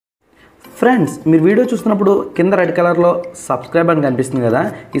Friends మీరు video చూస్తున్నప్పుడు కింద రెడ్ కలర్లో సబ్స్క్రైబ్ అని కనిపిస్తుంది కదా,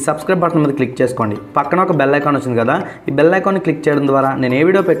 ఈ సబ్స్క్రైబ్ బటన్ మీద క్లిక్ చేసుకోండి. పక్కన ఒక బెల్ ఐకాన్ వచ్చింది కదా, ఈ బెల్ ఐకాన్ని క్లిక్ చేయడం ద్వారా నేను ఏ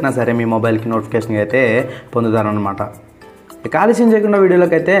వీడియో పెట్టినా సరే మీ మొబైల్కి నోటిఫికేషన్ అయితే పొందుతారనమాట. ఇక ఆలస్యం చేయకుండా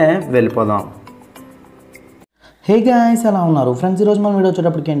వీడియోలోకి అయితే వెళ్ళిపోదాం. హే గాయ్స్, ఎలా ఉన్నారు ఫ్రెండ్స్? ఈరోజు మనం వీడియో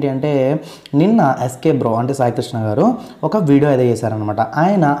వచ్చేటప్పటికి ఏంటి అంటే, నిన్న ఎస్కే బ్రో అంటే సాయి కృష్ణ గారు ఒక వీడియో అయితే చేశారనమాట.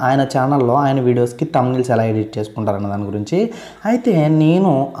 ఆయన ఛానల్లో ఆయన వీడియోస్కి థంబ్నెయిల్స్ ఎలా ఎడిట్ చేసుకుంటారన్న దాని గురించి. అయితే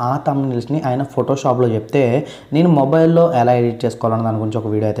నేను ఆ థంబ్నెయిల్స్ని ఆయన ఫోటోషాప్లో చెప్తే నేను మొబైల్లో ఎలా ఎడిట్ చేసుకోవాలన్న దాని గురించి ఒక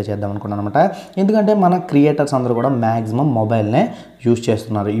వీడియో అయితే చేద్దాం అనుకున్నాను అనమాట. ఎందుకంటే మన క్రియేటర్స్ అందరూ కూడా మ్యాక్సిమం మొబైల్నే యూజ్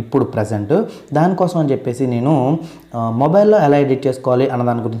చేస్తున్నారు ఇప్పుడు ప్రజెంట్. దానికోసం అని చెప్పేసి నేను మొబైల్లో ఎలా ఎడిట్ చేసుకోవాలి అన్న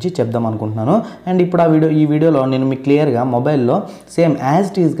దాని గురించి చెప్దాం అనుకుంటున్నాను. అండ్ ఇప్పుడు ఈ వీడియోలో నేను మీకు క్లియర్గా మొబైల్లో సేమ్ యాజ్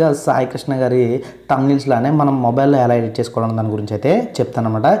ఇట్ ఈస్గా సాయి కృష్ణ గారి థంబ్నెయిల్స్లానే మనం మొబైల్లో ఎలా ఎడిట్ చేసుకోవాలన్న దాని గురించి అయితే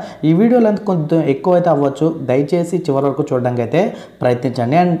చెప్తానమాట. ఈ వీడియో లెంత్ కొంచెం ఎక్కువ అయితే అవ్వచ్చు, దయచేసి చివరి వరకు చూడడానికి అయితే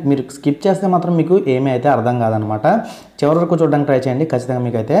ప్రయత్నించండి. అండ్ మీరు స్కిప్ చేస్తే మాత్రం మీకు ఏమీ అయితే అర్థం కాదనమాట. చివరి వరకు చూడడానికి ట్రై చేయండి, ఖచ్చితంగా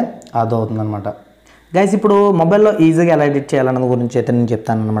మీకు అయితే అర్థమవుతుందన్నమాట. గైస్, ఇప్పుడు మొబైల్లో ఈజీగా ఎలా ఎడిట్ చేయాలన్న గురించి అయితే నేను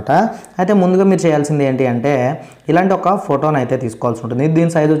చెప్తాను అనమాట. అయితే ముందుగా మీరు చేయాల్సింది ఏంటి అంటే, ఇలాంటి ఒక ఫోటోని అయితే తీసుకోవాల్సి ఉంటుంది.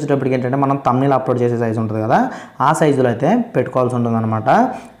 దీని సైజు వచ్చేటప్పటికి ఏంటంటే మనం థంబ్నెయిల్ అప్లోడ్ చేసే సైజు ఉంటుంది కదా, ఆ సైజులో అయితే పెట్టుకోవాల్సి ఉంటుంది అనమాట.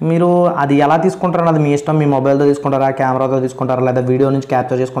 మీరు అది ఎలా తీసుకుంటారో అది మీ ఇష్టం. మీ మొబైల్తో తీసుకుంటారా, కెమెరాతో తీసుకుంటారా, లేదా వీడియో నుంచి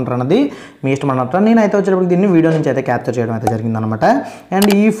క్యాప్చర్ చేసుకుంటారా అన్నది మీ ఇష్టం అనమాట. నేనైతే వచ్చేటప్పటికి దీన్ని వీడియో నుంచి అయితే క్యాప్చర్ చేయడం అయితే జరిగిందనమాట. అండ్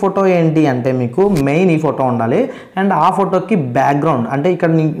ఈ ఫోటో ఏంటి అంటే, మీకు మెయిన్ ఈ ఫోటో ఉండాలి. అండ్ ఆ ఫోటోకి బ్యాక్గ్రౌండ్ అంటే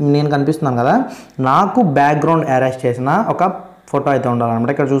ఇక్కడ నేను కనిపిస్తున్నాను కదా, నాకు బ్యాక్గ్రౌండ్ అరేంజ్ చేసిన ఒక ఫోటో అయితే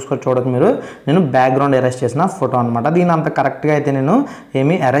ఉండాలన్నమాట. ఇక్కడ చూడొచ్చు మీరు, నేను బ్యాక్గ్రౌండ్ అరేంజ్ చేసిన ఫోటో అనమాట. దీని అంత కరెక్ట్గా అయితే నేను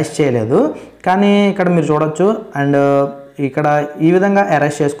ఏమీ అరేంజ్ చేయలేదు, కానీ ఇక్కడ మీరు చూడొచ్చు. అండ్ ఇక్కడ ఈ విధంగా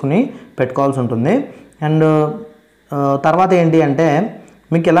అరేంజ్ చేసుకుని పెట్టుకోవాల్సి ఉంటుంది. అండ్ తర్వాత ఏంటి అంటే,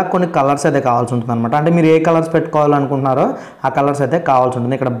 మీకు ఇలా కొన్ని కలర్స్ అయితే కావాల్సి ఉంటుంది అనమాట. అంటే మీరు ఏ కలర్స్ పెట్టుకోవాలనుకుంటున్నారో ఆ కలర్స్ అయితే కావాల్సి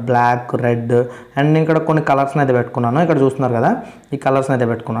ఉంటుంది. ఇక్కడ బ్లాక్, రెడ్ అండ్ ఇక్కడ కొన్ని కలర్స్ని అయితే పెట్టుకున్నాను. ఇక్కడ చూస్తున్నారు కదా, ఈ కలర్స్ని అయితే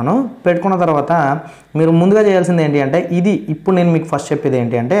పెట్టుకున్న తర్వాత మీరు ముందుగా చేయాల్సింది ఏంటి అంటే, ఇప్పుడు నేను మీకు ఫస్ట్ చెప్పేది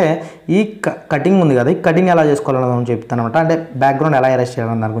ఏంటి అంటే, ఈ కటింగ్ ఉంది కదా, ఈ కటింగ్ ఎలా చేసుకోవాలని చెప్తాను అనమాట. అంటే బ్యాక్గ్రౌండ్ ఎలా ఎరేజ్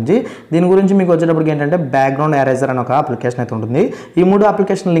చేయాలని దాని గురించి. దీని గురించి మీకు వచ్చేటప్పటికి ఏంటంటే, బ్యాక్గ్రౌండ్ ఎరేజర్ అని ఒక అప్లికేషన్ అయితే ఉంటుంది. ఈ 3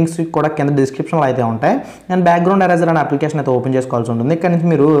 అప్లికేషన్ లింక్స్ కూడా కింద డిస్క్రిప్షన్లో అయితే ఉంటాయి. అండ్ బ్యాక్గ్రౌండ్ ఎరేజర్ అనే అప్లికేషన్ అయితే ఓపెన్ చేసుకోవాల్సి ఉంటుంది. ఇక్కడ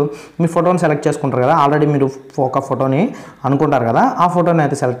మీరు మీ ఫోటోని సెలెక్ట్ చేసుకుంటారు కదా, ఆల్రెడీ మీరు ఒక ఫోటోని అనుకుంటారు కదా, ఆ ఫోటోని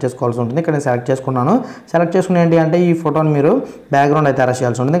అయితే సెలెక్ట్ చేసుకోవాల్సి ఉంటుంది. ఇక్కడ నేను సెలెక్ట్ చేసుకున్నాను. సెలెక్ట్ చేసుకుని ఏంటి అంటే, ఈ ఫోటోని మీరు బ్యాక్గ్రౌండ్ అయితే అరేంజ్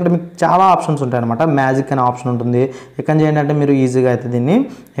చేయాల్సి ఉంటుంది. ఇక్కడ మీకు చాలా ఆప్షన్స్ ఉంటాయి అనమాట. మ్యాజిక్ అనే ఆప్షన్ ఉంటుంది. ఇక్కడ ఏంటంటే మీరు ఈజీగా అయితే దీన్ని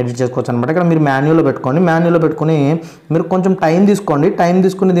ఎడిట్ చేసుకోవచ్చు అనమాట. ఇక్కడ మీరు మాన్యువల్లో పెట్టుకోండి. మాన్యువల్లో పెట్టుకుని మీరు కొంచెం టైం తీసుకోండి. టైం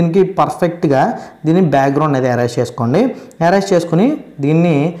తీసుకుని దీనికి పర్ఫెక్ట్గా దీన్ని బ్యాక్గ్రౌండ్ అయితే అరేంజ్ చేసుకోండి. అరేంజ్ చేసుకుని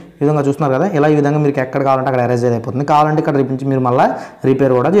దీన్ని ఈ విధంగా చూస్తున్నారు కదా, ఇలా ఈ విధంగా మీకు ఎక్కడ కావాలంటే అక్కడ ఎరేజ్ అయిపోతుంది. కావాలంటే ఇక్కడ రిపించి మీరు మళ్ళీ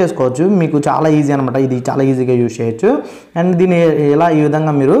రిపేర్ కూడా చేసుకోవచ్చు. మీకు చాలా ఈజీ అనమాట. ఇది చాలా ఈజీగా యూజ్ చేయొచ్చు. అండ్ దీన్ని ఇలా ఈ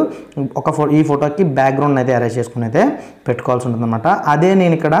విధంగా మీరు ఈ ఫోటోకి బ్యాక్గ్రౌండ్ అయితే అరేంజ్ చేసుకుని అయితే పెట్టుకోవాల్సి ఉంటుంది అనమాట. అదే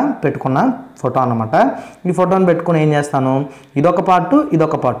నేను ఇక్కడ పెట్టుకున్న ఫోటో అనమాట. ఈ ఫోటోని పెట్టుకుని ఏం చేస్తాను, ఇదొక పార్ట్,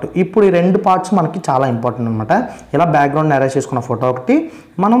 ఇదొక పార్ట్. ఇప్పుడు ఈ 2 పార్ట్స్ మనకి చాలా ఇంపార్టెంట్ అనమాట. ఇలా బ్యాక్గ్రౌండ్ అరేంజ్ చేసుకున్న ఫోటో ఒకటి,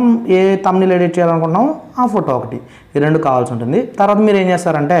 మనం ఏ థంబ్నెయిల్ ఎడిట్ చేయాలనుకుంటున్నామో ఆ ఫోటో ఒకటి, ఈ 2 కావాల్సి ఉంటుంది. తర్వాత మీరు ఏం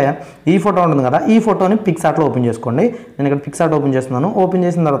చేస్తారంటే, ఈ ఫోటో ఉంటుంది కదా, ఈ ఫోటోని పిక్సార్ట్లో ఓపెన్ చేసుకోండి. నేను ఇక్కడ పిక్సార్ట్ ఓపెన్ చేస్తున్నాను. ఓపెన్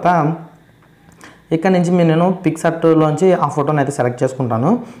చేసిన తర్వాత ఇక్కడ నుంచి నేను పిక్సార్ట్లోంచి ఆ ఫోటోని అయితే సెలెక్ట్ చేసుకుంటాను.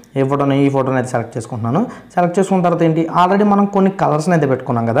 ఈ ఫోటోని అయితే సెలెక్ట్ చేసుకుంటున్నాను. సెలెక్ట్ చేసుకున్న తర్వాత ఏంటి, ఆల్రెడీ మనం కొన్ని కలర్స్ని అయితే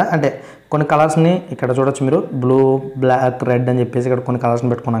పెట్టుకున్నాం కదా, అంటే కొన్ని కలర్స్ని ఇక్కడ చూడొచ్చు మీరు, బ్లూ, బ్లాక్, రెడ్ అని చెప్పేసి ఇక్కడ కొన్ని కలర్స్ని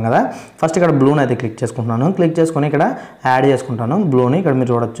పెట్టుకున్నాం కదా. ఫస్ట్ ఇక్కడ బ్లూని అయితే క్లిక్ చేసుకుంటున్నాను. క్లిక్ చేసుకొని ఇక్కడ యాడ్ చేసుకుంటాను బ్లూని. ఇక్కడ మీరు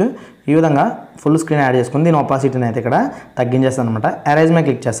చూడొచ్చు ఈ విధంగా ఫుల్ స్క్రీన్ యాడ్ చేసుకుని దీని ఒపాసిటీని అయితే ఇక్కడ తగ్గించేస్తాను అనమాట. అరేంజ్ మీద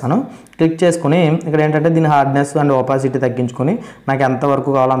క్లిక్ చేస్తాను. క్లిక్ చేసుకుని ఇక్కడ ఏంటంటే దీని హార్డ్నెస్ అండ్ ఒపాసిటీ తగ్గించుకొని నాకు ఎంతవరకు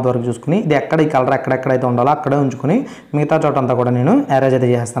కావాలో అంతవరకు చూసుకుని, ఇది ఎక్కడ ఈ కలర్ ఎక్కడెక్కడైతే ఉండాలో అక్కడే ఉంచుకుని మిగతా చోట అంతా కూడా నేను అరేంజ్ అయితే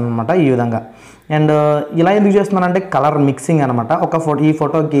చేస్తాను అనమాట ఈ విధంగా. అండ్ ఇలా ఎందుకు చేస్తున్నానంటే, కలర్ మిక్సింగ్ అనమాట. ఈ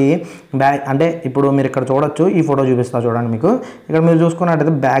ఫోటోకి అంటే ఇప్పుడు మీరు ఇక్కడ చూడొచ్చు, ఈ ఫోటో చూపిస్తా చూడండి. మీకు ఇక్కడ మీరు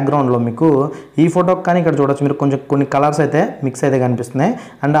చూసుకున్నట్టయితే బ్యాక్గ్రౌండ్లో మీకు ఈ ఫోటోకి కానీ ఇక్కడ చూడొచ్చు మీరు కొన్ని కలర్స్ అయితే మిక్స్ అయితే కనిపిస్తున్నాయి.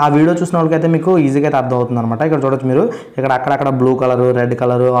 అండ్ ఆ వీడియో చూసిన వాళ్ళకైతే మీకు ఈజీగా అయితే అర్థం అవుతుంది అనమాట. ఇక్కడ చూడొచ్చు మీరు, ఇక్కడ అక్కడక్కడ blue colour, red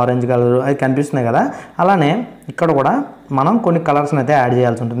colour, orange colour అవి కనిపిస్తున్నాయి కదా. అలానే ఇక్కడ కూడా మనం కొన్ని కలర్స్ని అయితే యాడ్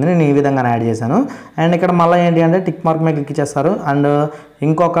చేయాల్సి ఉంటుంది. నేను ఈ విధంగా యాడ్ చేశాను. అండ్ ఇక్కడ మళ్ళీ ఏంటి అంటే టిక్ మార్క్ మీద క్లిక్ చేస్తారు. అండ్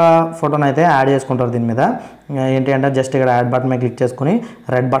ఇంకొక ఫోటోని అయితే యాడ్ చేసుకుంటారు దీని మీద. ఏంటి అంటే జస్ట్ ఇక్కడ యాడ్ బటన్ మీద క్లిక్ చేసుకుని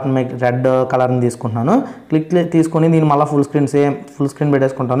రెడ్ కలర్ని తీసుకుంటున్నాను. తీసుకొని దీన్ని మళ్ళీ ఫుల్ స్క్రీన్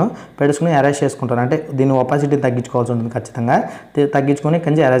పెట్టేసుకుని అరేంజ్ చేసుకుంటాను. అంటే దీని ఒపాసిటీ తగ్గించుకోవాల్సి ఉంటుంది ఖచ్చితంగా. తగ్గించుకొని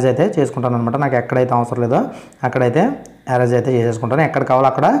కొంచెం అరేంజ్ అయితే చేసుకుంటాను అనమాట. నాకు ఎక్కడైతే అవసరం లేదో అక్కడైతే ఎరేజ్ అయితే చేసేసుకుంటాను. ఎక్కడ కావాలో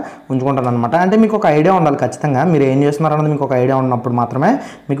అక్కడ ఉంచుకుంటాను అనమాట. అంటే మీకు ఒక ఐడియా ఉండాలి ఖచ్చితంగా, మీరు ఏం చేస్తున్నారు అన్నది మీకు ఒక ఐడియా ఉన్నప్పుడు మాత్రమే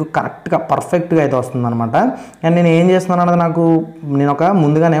మీకు కరెక్ట్గా పర్ఫెక్ట్గా అయితే వస్తుంది అనమాట. అండ్ నేను ఏం చేస్తున్నాను అన్నది నేను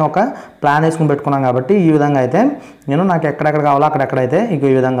ముందుగానే ఒక ప్లాన్ వేసుకుని పెట్టుకున్నాను కాబట్టి ఈ విధంగా అయితే నాకు ఎక్కడెక్కడ కావాలో అక్కడెక్కడైతే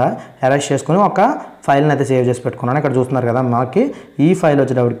ఈ విధంగా ఎరేజ్ చేసుకుని ఒక ఫైల్ని అయితే సేవ్ చేసి పెట్టుకున్నాను. ఇక్కడ చూస్తున్నారు కదా, మనకి ఈ ఫైల్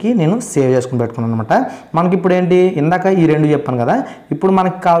వచ్చేటప్పటికి నేను సేవ్ చేసుకుని పెట్టుకున్నాను అనమాట. మనకి ఇప్పుడు ఏంటి, ఇందాక ఈ 2 చెప్పాను కదా, ఇప్పుడు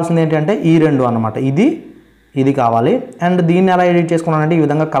మనకి కావాల్సింది ఏంటంటే ఈ 2 అనమాట. ఇది కావాలి. అండ్ దీన్ని ఎలా ఎడిట్ చేసుకున్నానంటే ఈ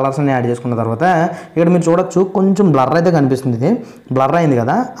విధంగా కలర్స్ని యాడ్ చేసుకున్న తర్వాత ఇక్కడ మీరు చూడొచ్చు కొంచెం బ్లర్ అయితే కనిపిస్తుంది. ఇది బ్లర్ అయింది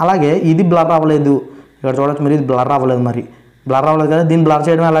కదా, అలాగే ఇది బ్లర్ అవ్వలేదు. ఇక్కడ చూడొచ్చు మీరు, ఇది బ్లర్ అవ్వలేదు. మరి బ్లర్ అవ్వలేదు కదా, దీన్ని బ్లర్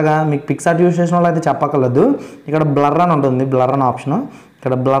చేయడం ఎలాగా, మీకు పిక్సార్ట్ యూస్ చేసిన వాళ్ళు అయితే చెప్పక్కర్లేదు. ఇక్కడ బ్లర్ అని ఉంటుంది, బ్లర్ అని ఆప్షన్.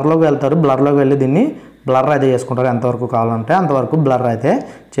 ఇక్కడ బ్లర్లోకి వెళ్తారు, బ్లర్లోకి వెళ్ళి దీన్ని బ్లర్ అయితే చేసుకుంటారు. ఎంతవరకు కావాలంటే అంతవరకు బ్లర్ అయితే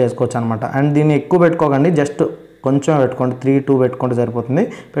చేసుకోవచ్చు అనమాట. అండ్ దీన్ని ఎక్కువ పెట్టుకోకండి, జస్ట్ కొంచెం పెట్టుకోండి, 3-2 పెట్టుకుంటే సరిపోతుంది.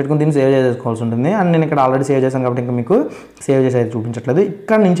 పెట్టుకుని దీన్ని సేవ్ చేసుకోవాల్సి ఉంటుంది. అండ్ నేను ఇక్కడ ఆల్రెడీ సేవ్ చేశాను కాబట్టి ఇంకా మీకు సేవ్ చేసి అయితే చూపించట్లేదు.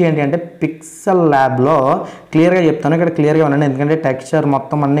 ఇక్కడ నుంచి ఏంటి అంటే పిక్సెల్ ల్యాబ్లో క్లియర్గా చెప్తాను, ఇక్కడ క్లియర్గా ఉండండి. ఎందుకంటే టెక్స్చర్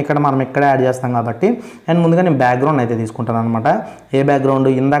మొత్తం అన్ని మనం ఇక్కడే యాడ్ చేస్తాం కాబట్టి. అండ్ ముందుగా నేను బ్యాక్గ్రౌండ్ అయితే తీసుకుంటాను అనమాట. ఏ బ్యాక్గ్రౌండ్,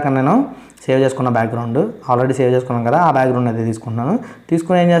 ఇందాక నేను సేవ్ చేసుకున్న బ్యాక్గ్రౌండ్ ఆల్రెడీ సేవ్ చేసుకున్నాను కదా, ఆ బ్యాక్గ్రౌండ్ అయితే తీసుకుంటున్నాను.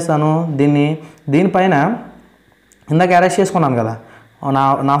 తీసుకుని ఏం చేస్తాను, దీనిపైన ఇందాక అరేంజ్ చేసుకున్నాను కదా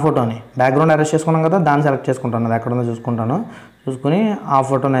నా ఫోటోని, బ్యాక్గ్రౌండ్ అరేంజ్ చేసుకున్నాను కదా, దాన్ని సెలెక్ట్ చేసుకుంటాను. అది ఎక్కడ ఉందో చూసుకుని ఆ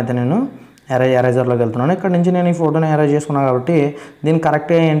ఫోటోని అయితే నేను ఎరేజర్లోకి వెళ్తున్నాను. ఇక్కడ నుంచి నేను ఈ ఫోటోని అరేంజ్ చేసుకున్నాను కాబట్టి దీనికి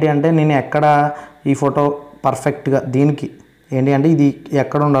కరెక్ట్గా ఏంటి అంటే నేను ఎక్కడ ఈ ఫోటో పర్ఫెక్ట్గా దీనికి ఏంటి అంటే ఇది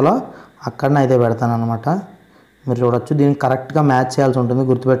ఎక్కడ ఉండాలో అక్కడనే అయితే పెడతాను అనమాట. మీరు చూడొచ్చు, దీనికి కరెక్ట్గా మ్యాచ్ చేయాల్సి ఉంటుంది.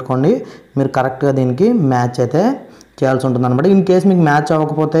 గుర్తుపెట్టుకోండి, మీరు కరెక్ట్గా దీనికి మ్యాచ్ అయితే చేయాల్సి ఉంటుంది అనమాట. ఇన్ కేస్ మీకు మ్యాచ్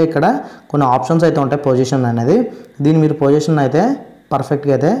అవ్వకపోతే ఇక్కడ కొన్ని ఆప్షన్స్ అయితే ఉంటాయి, పొజిషన్ అనేది. దీన్ని మీరు పొజిషన్ అయితే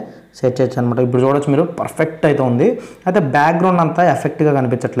పర్ఫెక్ట్గా అయితే సెట్ చేయొచ్చు అనమాట. ఇప్పుడు చూడొచ్చు మీరు, పర్ఫెక్ట్ అయితే ఉంది. అయితే బ్యాక్గ్రౌండ్ అంతా ఎఫెక్ట్గా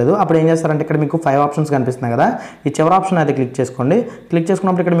కనిపించట్లేదు. అప్పుడు ఏం చేస్తారంటే ఇక్కడ మీకు 5 ఆప్షన్స్ కనిపిస్తున్నాయి కదా, ఈ చివరి ఆప్షన్ అయితే క్లిక్ చేసుకోండి. క్లిక్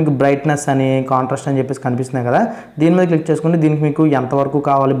చేసుకున్నప్పుడు ఇక్కడ మీకు బ్రైట్నెస్ అని, కాంట్రాస్ట్ అని చెప్పేసి కనిపిస్తున్నాయి కదా, దీని మీద క్లిక్ చేసుకోండి. దీనికి మీకు ఎంతవరకు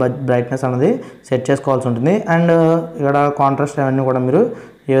కావాలి బ్రైట్నెస్ అనేది సెట్ చేసుకోవాల్సి ఉంటుంది. అండ్ ఇక్కడ కాంట్రాస్ట్ అవన్నీ కూడా మీరు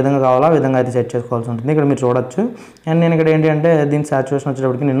ఏ విధంగా కావాలో ఆ విధంగా అయితే సెట్ చేసుకోవాల్సి ఉంటుంది. ఇక్కడ మీరు చూడొచ్చు. అండ్ నేను ఇక్కడ ఏంటి అంటే దీని సాచురేషన్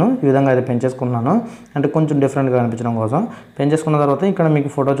వచ్చేటప్పటికి నేను ఈ విధంగా అయితే పెంచేసుకున్నాను, అంటే కొంచెం డిఫరెంట్గా కనిపించడం కోసం. పెంచేసుకున్న తర్వాత ఇక్కడ మీకు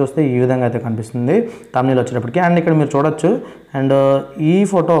ఫోటో చూస్తే ఈ విధంగా అయితే కనిపిస్తుంది థంబ్నెయిల్ వచ్చేటప్పటికి. అండ్ ఇక్కడ మీరు చూడొచ్చు, అండ్ ఈ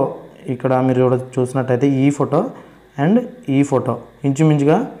ఫోటో ఇక్కడ మీరు చూసినట్టయితే ఈ ఫోటో అండ్ ఈ ఫోటో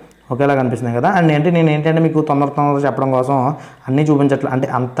ఇంచుమించుగా ఒకేలా కనిపిస్తున్నాయి కదా. అండ్ నేను ఏంటంటే మీకు తొందరగా చెప్పడం కోసం అన్నీ చూపించట్లేదు, అంటే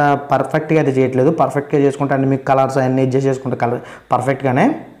అంత పర్ఫెక్ట్గా అయితే చేయట్లేదు. పర్ఫెక్ట్గా చేసుకుంటే అంటే మీకు కలర్స్ అన్నీ అడ్జస్ట్ చేసుకుంటే కలర్ పర్ఫెక్ట్గానే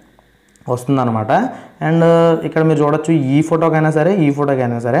వస్తుందన్నమాట. అండ్ ఇక్కడ మీరు చూడొచ్చు, ఈ ఫోటోకైనా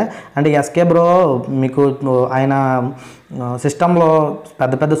సరే అంటే ఎస్కే బ్రో మీకు ఆయన సిస్టంలో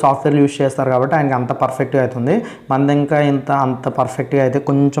పెద్ద సాఫ్ట్వేర్లు యూజ్ చేస్తారు కాబట్టి ఆయనకి అంత పర్ఫెక్ట్గా అవుతుంది. మనది ఇంకా అంత పర్ఫెక్ట్గా అయితే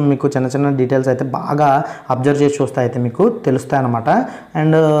కొంచెం మీకు చిన్న డీటెయిల్స్ అయితే బాగా అబ్జర్వ్ చేసి చూస్తే అయితే మీకు తెలుస్తాయి అనమాట.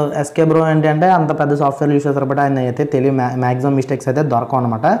 అండ్ ఎస్కే బ్రో ఏంటంటే అంత పెద్ద సాఫ్ట్వేర్లు యూజ్ చేస్తారు కాబట్టి ఆయన అయితే మ్యాక్సిమం మిస్టేక్స్ అయితే దొరకవు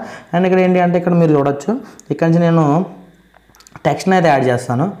అనమాట. అండ్ ఇక్కడ ఏంటి అంటే ఇక్కడ మీరు చూడొచ్చు, ఇక్కడ నుంచి నేను టెక్స్ట్ని అయితే యాడ్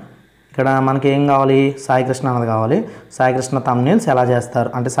చేస్తాను. ఇక్కడ మనకి ఏం కావాలి, సాయి కృష్ణ అన్నది కావాలి. సాయి కృష్ణ థంబ్నెయిల్స్ ఎలా చేస్తారు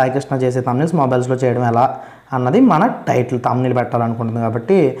అంటే సాయి కృష్ణ చేసే థంబ్నెయిల్స్ మొబైల్స్లో చేయడం ఎలా అన్నది మన టైటిల్ థంబ్నెయిల్ పెట్టాలనుకుంటుంది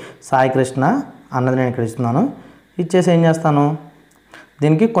కాబట్టి సాయి కృష్ణ అన్నది నేను ఇక్కడ ఇస్తున్నాను. ఇచ్చేసి ఏం చేస్తాను,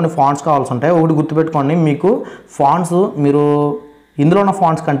 దీనికి కొన్ని ఫాంట్స్ కావాల్సి ఉంటాయి. ఒకటి గుర్తుపెట్టుకోండి, మీకు ఫాంట్స్ మీరు ఇందులో ఉన్న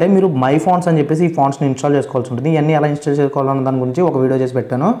ఫాంట్స్ కంటే మీరు మై ఫాంట్స్ అని చెప్పేసి ఈ ఫాంట్స్ని ఇన్స్టాల్ చేసుకోవాల్సి ఉంటుంది. ఇవన్నీ ఎలా ఇన్స్టాల్ చేసుకోవాలన్న దాని గురించి ఒక వీడియో చేసి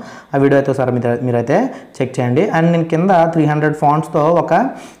పెట్టాను. ఆ వీడియో అయితే ఒకసారి మీరైతే చెక్ చేయండి. అండ్ నేను కింద 300 ఫాంట్స్తో ఒక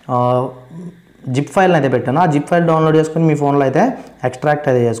జిప్ ఫైల్ని అయితే పెట్టాను. ఆ జిప్ ఫైల్ డౌన్లోడ్ చేసుకుని మీ ఫోన్లో అయితే ఎక్స్ట్రాక్ట్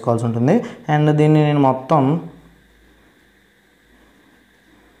అయితే చేసుకోవాల్సి ఉంటుంది. అండ్ దీన్ని నేను మొత్తం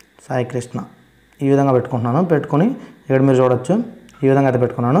సాయి కృష్ణ ఈ విధంగా పెట్టుకుంటున్నాను. పెట్టుకుని ఇక్కడ మీరు చూడొచ్చు, ఈ విధంగా అయితే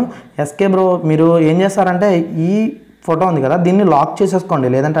పెట్టుకున్నాను. ఎస్కే బ్రో మీరు ఏం చేస్తారంటే ఈ ఫోటో ఉంది కదా, దీన్ని లాక్ చేసేసుకోండి,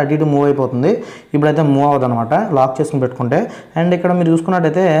 లేదంటే అటు ఇటు మూవ్ అయిపోతుంది. ఇప్పుడైతే మూవ్ అవ్వదు అనమాట, లాక్ చేసుకుని పెట్టుకుంటే. అండ్ ఇక్కడ మీరు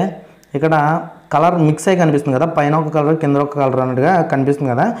చూసుకున్నట్టయితే ఇక్కడ కలర్ మిక్స్ అయ్యి కనిపిస్తుంది కదా, పైన ఒక కలర్ కింద ఒక కలర్ అన్నట్టుగా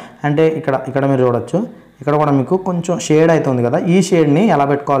కనిపిస్తుంది కదా. అంటే ఇక్కడ మీరు చూడొచ్చు, ఇక్కడ కూడా మీకు కొంచెం షేడ్ అవుతుంది కదా. ఈ షేడ్ని ఎలా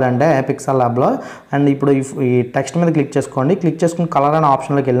పెట్టుకోవాలంటే పిక్సెల్ ల్యాబ్లో అండ్ ఇప్పుడు ఈ టెక్స్ట్ మీద క్లిక్ చేసుకోండి. క్లిక్ చేసుకుని కలర్ అనే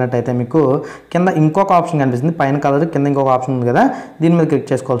ఆప్షన్లోకి వెళ్ళినట్టయితే మీకు కింద ఇంకొక ఆప్షన్ కనిపిస్తుంది, పైన కలర్ కింద ఇంకొక ఆప్షన్ ఉంది కదా, దీని మీద క్లిక్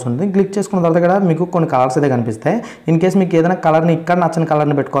చేసుకోవాల్సి ఉంటుంది. క్లిక్ చేసుకున్న తర్వాత ఇక్కడ మీకు కొన్ని కలర్స్ అయితే కనిపిస్తాయి. ఇన్ కేసు మీకు ఏదైనా కలర్ని ఇక్కడ నచ్చిన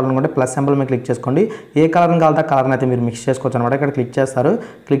కలర్ని పెట్టుకోవాలనుకుంటే ప్లస్ సింబల్ మీద క్లిక్ చేసుకోండి. ఏ కలర్ని కావాలంటే ఆ కలర్ని అయితే మీరు మిక్స్ చేసుకోవచ్చు అనమాట. ఇక్కడ క్లిక్ చేస్తారు,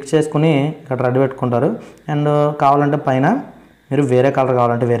 క్లిక్ చేసుకుని ఇక్కడ రెడ్ పెట్టుకుంటారు. అండ్ కావాలంటే పైన మీరు వేరే కలర్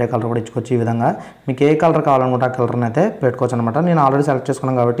కావాలంటే వేరే కలర్ కూడా ఇచ్చుకోవచ్చు. ఈ విధంగా మీకు ఏ కలర్ కావాలనుకుంటే ఆ కలర్ని అయితే పెట్టుకోవచ్చు అనమాట. నేను ఆల్రెడీ సెలెక్ట్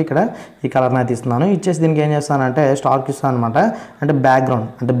చేసుకున్నాను కాబట్టి ఇక్కడ ఈ కలర్ని అయితే ఇస్తున్నాను. ఇచ్చేసి దీనికి ఏం చేస్తానంటే స్టార్క్ ఇస్తాను అనమాట. అంటే బ్యాక్గ్రౌండ్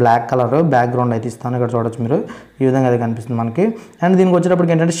అంటే బ్లాక్ కలర్ బ్యాక్గ్రౌండ్ అయితే ఇస్తాను. ఇక్కడ చూడొచ్చు మీరు ఈ విధంగా అయితే కనిపిస్తుంది మనకి. అండ్ దీనికి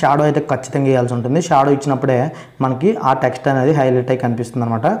వచ్చేటప్పటికి ఏంటంటే షాడో అయితే ఖచ్చితంగా వేయాల్సి ఉంటుంది. షాడో ఇచ్చినప్పుడే మనకి ఆ టెక్స్ట్ అనేది హైలైట్ అయి కనిపిస్తుంది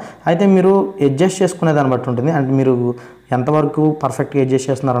అనమాట. అయితే మీరు అడ్జస్ట్ చేసుకునే దాన్ని బట్టి ఉంటుంది. అంటే మీరు ఎంతవరకు పర్ఫెక్ట్గా అడ్జస్ట్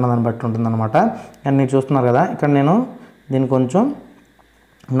చేస్తున్నారు అన్న దాన్ని బట్టి ఉంటుంది అనమాట. అండ్ మీరు చూస్తున్నారు కదా ఇక్కడ నేను దీన్ని కొంచెం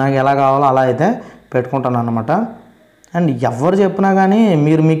నాకు ఎలా కావాలో అలా అయితే పెట్టుకుంటాను అనమాట. అండ్ ఎవరు చెప్పినా కానీ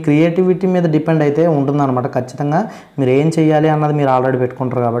మీరు మీ క్రియేటివిటీ మీద డిపెండ్ అయితే ఉంటుందన్నమాట. ఖచ్చితంగా మీరు ఏం చేయాలి అన్నది మీరు ఆల్రెడీ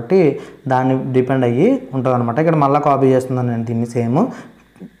పెట్టుకుంటారు కాబట్టి దాన్ని డిపెండ్ అయ్యి ఉంటుంది అనమాట. ఇక్కడ మళ్ళీ కాపీ చేస్తున్నాను నేను దీన్ని సేమ్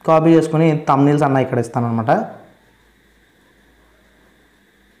కాపీ చేసుకుని థంబ్నెయిల్స్ అన్న ఇక్కడ ఇస్తాను అనమాట.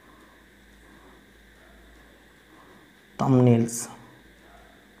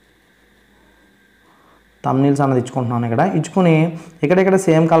 థంబ్నెయిల్స్ అన్నది ఇచ్చుకుంటున్నాను. ఇక్కడ ఇచ్చుకుని ఇక్కడ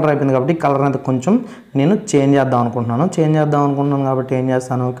సేమ్ కలర్ అయిపోయింది కాబట్టి కలర్ అయితే కొంచెం నేను చేంజ్ చేద్దాం అనుకుంటున్నాను కాబట్టి ఏం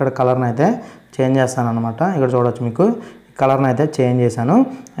చేస్తాను ఇక్కడ కలర్ని అయితే చేంజ్ చేస్తాను అనమాట. ఇక్కడ చూడవచ్చు మీకు కలర్ని అయితే చేంజ్ చేశాను.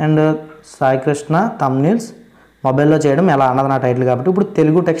 అండ్ సాయి కృష్ణ థంబ్నెయిల్స్ మొబైల్లో చేయడం ఎలా అన్నది నా టైటిల్ కాబట్టి ఇప్పుడు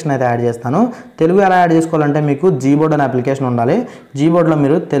తెలుగు టెక్స్ట్ని అయితే యాడ్ చేస్తాను. తెలుగు ఎలా యాడ్ చేసుకోవాలంటే మీకు జీబోర్డ్ అనే అప్లికేషన్ ఉండాలి. జీబోర్డ్లో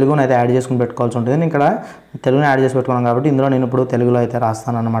మీరు తెలుగుని అయితే యాడ్ చేసుకుని పెట్టుకోవాల్సి ఉంటుంది. నేను ఇక్కడ తెలుగుని యాడ్ చేసి పెట్టుకున్నాను కాబట్టి ఇందులో నేను ఇప్పుడు తెలుగులో అయితే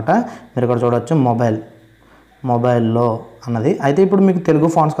రాస్తాను అనమాట. మీరు ఇక్కడ చూడవచ్చు మొబైల్లో అన్నది. అయితే ఇప్పుడు మీకు తెలుగు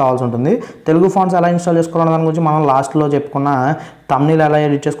ఫాంట్స్ కావాల్సి ఉంటుంది. తెలుగు ఫాంట్స్ ఎలా ఇన్స్టాల్ చేసుకోవాలన్న దాని గురించి మనం లాస్ట్లో చెప్పుకున్న థంబ్నెయిల్ ఎలా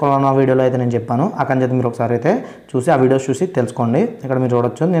ఎడిట్ చేసుకోవాలన్న వీడియోలో అయితే నేను చెప్పాను. అక్కడ చేత మీరు ఒకసారి అయితే చూసి ఆ వీడియోస్ చూసి తెలుసుకోండి. ఇక్కడ మీరు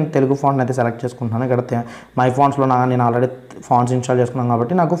చూడొచ్చు నేను తెలుగు ఫాంట్ని అయితే సెలెక్ట్ చేసుకుంటున్నాను. ఇక్కడ మై ఫాంట్స్లో నేను ఆల్రెడీ ఫాంట్స్ ఇన్స్టాల్ చేసుకున్నాను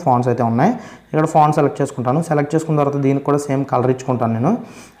కాబట్టి నాకు ఫాంట్స్ అయితే ఉన్నాయి. ఇక్కడ ఫాంట్స్ సెలెక్ట్ చేసుకుంటాను. సెలెక్ట్ చేసుకున్న తర్వాత దీనికి కూడా సేమ్ కలర్ ఇచ్చుకుంటాను నేను.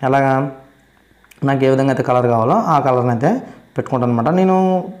 ఎలాగా నాకు ఏ విధంగా అయితే కలర్ కావాలో ఆ కలర్ని అయితే పెట్టుకుంటాను అనమాట. నేను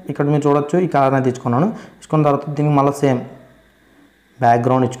ఇక్కడ మీరు చూడొచ్చు ఈ కలర్ని అయితే ఇచ్చుకున్నాను. ఇచ్చుకున్న తర్వాత దీనికి మళ్ళీ సేమ్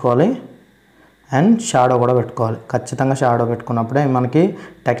బ్యాక్గ్రౌండ్ ఇచ్చుకోవాలి అండ్ షాడో కూడా పెట్టుకోవాలి. ఖచ్చితంగా షాడో పెట్టుకున్నప్పుడే మనకి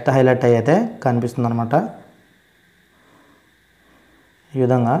టెక్స్ట్ హైలైట్ అయితే కనిపిస్తుంది అనమాట. ఈ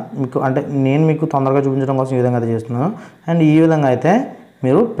విధంగా మీకు అంటే నేను మీకు తొందరగా చూపించడం కోసం ఈ విధంగా అయితే చేస్తున్నాను. అండ్ ఈ విధంగా అయితే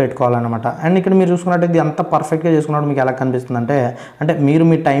మీరు పెట్టుకోవాలన్నమాట. అండ్ ఇక్కడ మీరు చూసుకున్నట్టయితే ఎంత పర్ఫెక్ట్గా చేసుకున్నప్పుడు మీకు ఎలా కనిపిస్తుంది అంటే మీరు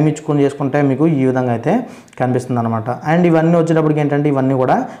మీ టైం ఇచ్చుకొని చేసుకుంటే మీకు ఈ విధంగా అయితే కనిపిస్తుంది అనమాట. అండ్ ఇవన్నీ వచ్చేటప్పటికి ఏంటంటే ఇవన్నీ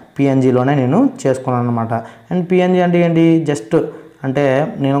కూడా పిఎన్జీలోనే నేను చేసుకున్నాను అనమాట. అండ్ పిఎన్జీ అంటే ఏంటి జస్ట్ అంటే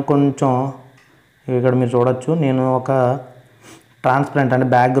నేను కొంచెం ఇక్కడ మీరు చూడొచ్చు నేను ఒక ట్రాన్స్పరెంట్ అంటే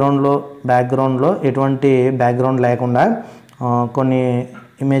బ్యాక్గ్రౌండ్లో ఎటువంటి బ్యాక్గ్రౌండ్ లేకుండా కొన్ని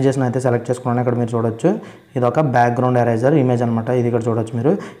ఇమేజెస్ని అయితే సెలెక్ట్ చేసుకున్నాను. ఇక్కడ మీరు చూడొచ్చు ఇది ఒక బ్యాక్గ్రౌండ్ ఎరేజర్ ఇమేజ్ అనమాట. ఇది ఇక్కడ చూడొచ్చు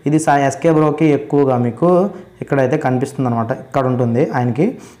మీరు. ఇది ఎస్కే బ్రోకి ఎక్కువగా మీకు ఇక్కడైతే కనిపిస్తుంది అనమాట. ఇక్కడ ఉంటుంది ఆయనకి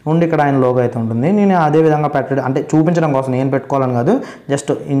ఉండి ఇక్కడ ఆయన లోగో అయితే ఉంటుంది. నేను అదే విధంగా పెట్టడం అంటే చూపించడం కోసం నేను పెట్టుకోవాలని కాదు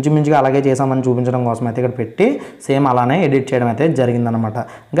జస్ట్ ఇంచుమించుగా అలాగే చేసామని చూపించడం కోసం అయితే ఇక్కడ పెట్టి సేమ్ అలానే ఎడిట్ చేయడం అయితే జరిగిందనమాట.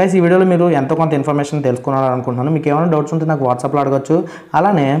 గైస్ ఈ వీడియోలో మీరు ఎంతో కొంత ఇన్ఫర్మేషన్ తెలుసుకున్నారనుకుంటున్నాను. మీకు ఏమైనా డౌట్స్ ఉంటే నాకు వాట్సాప్లో అడగచ్చు.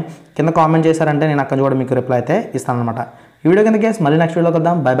 అలానే కింద కామెంట్ చేశారంటే నేను అక్కడ కూడా మీకు రిప్లై అయితే ఇస్తాను అనమాట. ఈ వీడియో కింద గైస్ మళ్ళీ నెక్స్ట్ వీడియోకి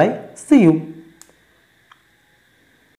వద్దాం. By by, see you.